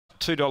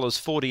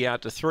$2.40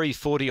 out to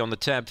 $3.40 on the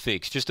tab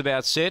fix. Just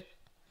about set.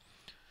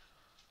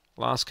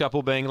 Last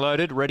couple being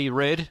loaded. Ready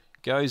Red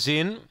goes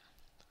in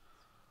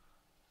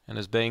and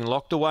is being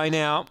locked away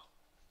now.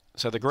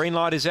 So the green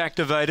light is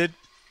activated.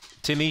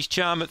 Timmy's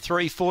Charm at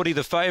 $3.40,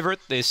 the favourite.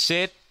 They're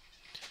set.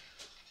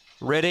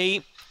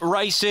 Ready.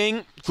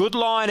 Racing. Good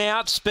line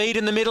out. Speed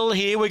in the middle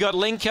here. We got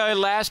Linko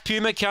last.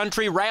 Puma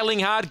Country railing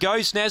hard. Go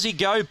Snazzy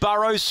Go.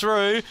 Burrows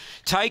through.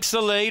 Takes the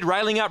lead.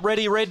 Railing up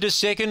Ready Red to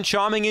second.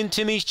 Chiming in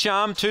Timmy's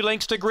Charm. 2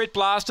 lengths to Grit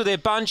Blaster. They're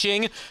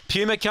bunching.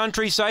 Puma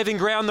Country saving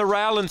ground the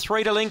rail. And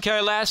 3 to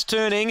Linko last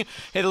turning.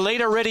 The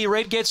leader Ready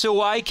Red gets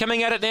away.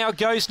 Coming at it now.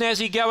 Go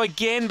Snazzy Go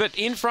again. But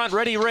in front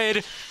Ready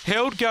Red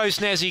held Go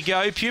Snazzy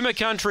Go. Puma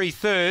Country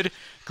third.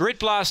 Grit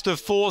Blaster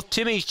fourth.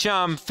 Timmy's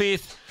Charm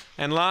fifth.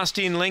 And last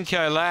in,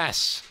 Linko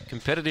Lass.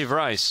 Competitive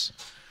race.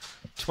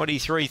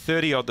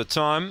 23.30 odd the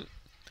time.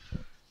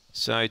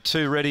 So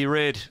 2 Ready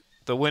Red.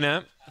 The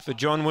winner for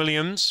John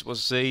Williams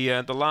was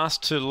the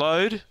last to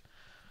load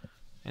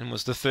and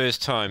was the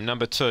first home.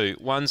 Number 2.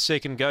 1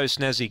 second Go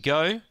Snazzy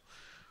Go.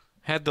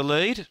 Had the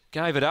lead.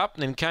 Gave it up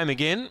and then came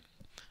again.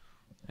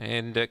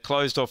 And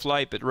closed off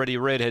late, but Ready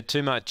Red had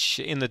too much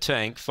in the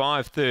tank.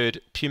 5 third,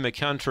 Puma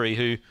Country,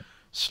 who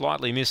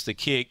slightly missed the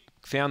kick.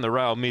 Found the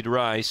rail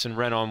mid-race and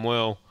ran on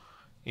well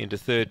into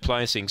third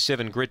placing.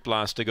 7 Grit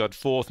Blaster got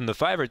fourth, and the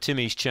favourite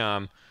Timmy's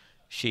Charm,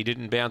 she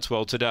didn't bounce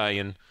well today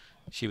and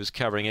she was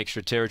covering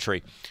extra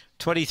territory.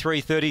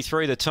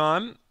 23.33 the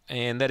time,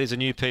 and that is a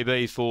new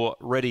PB for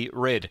Ready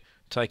Red,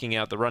 taking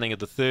out the running of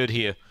the third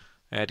here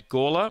at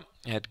Gawler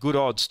at good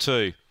odds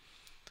too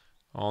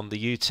on the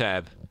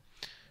U-tab.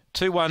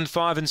 2, 1,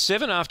 5 and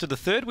 7 after the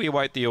third. We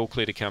await the all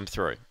clear to come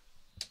through.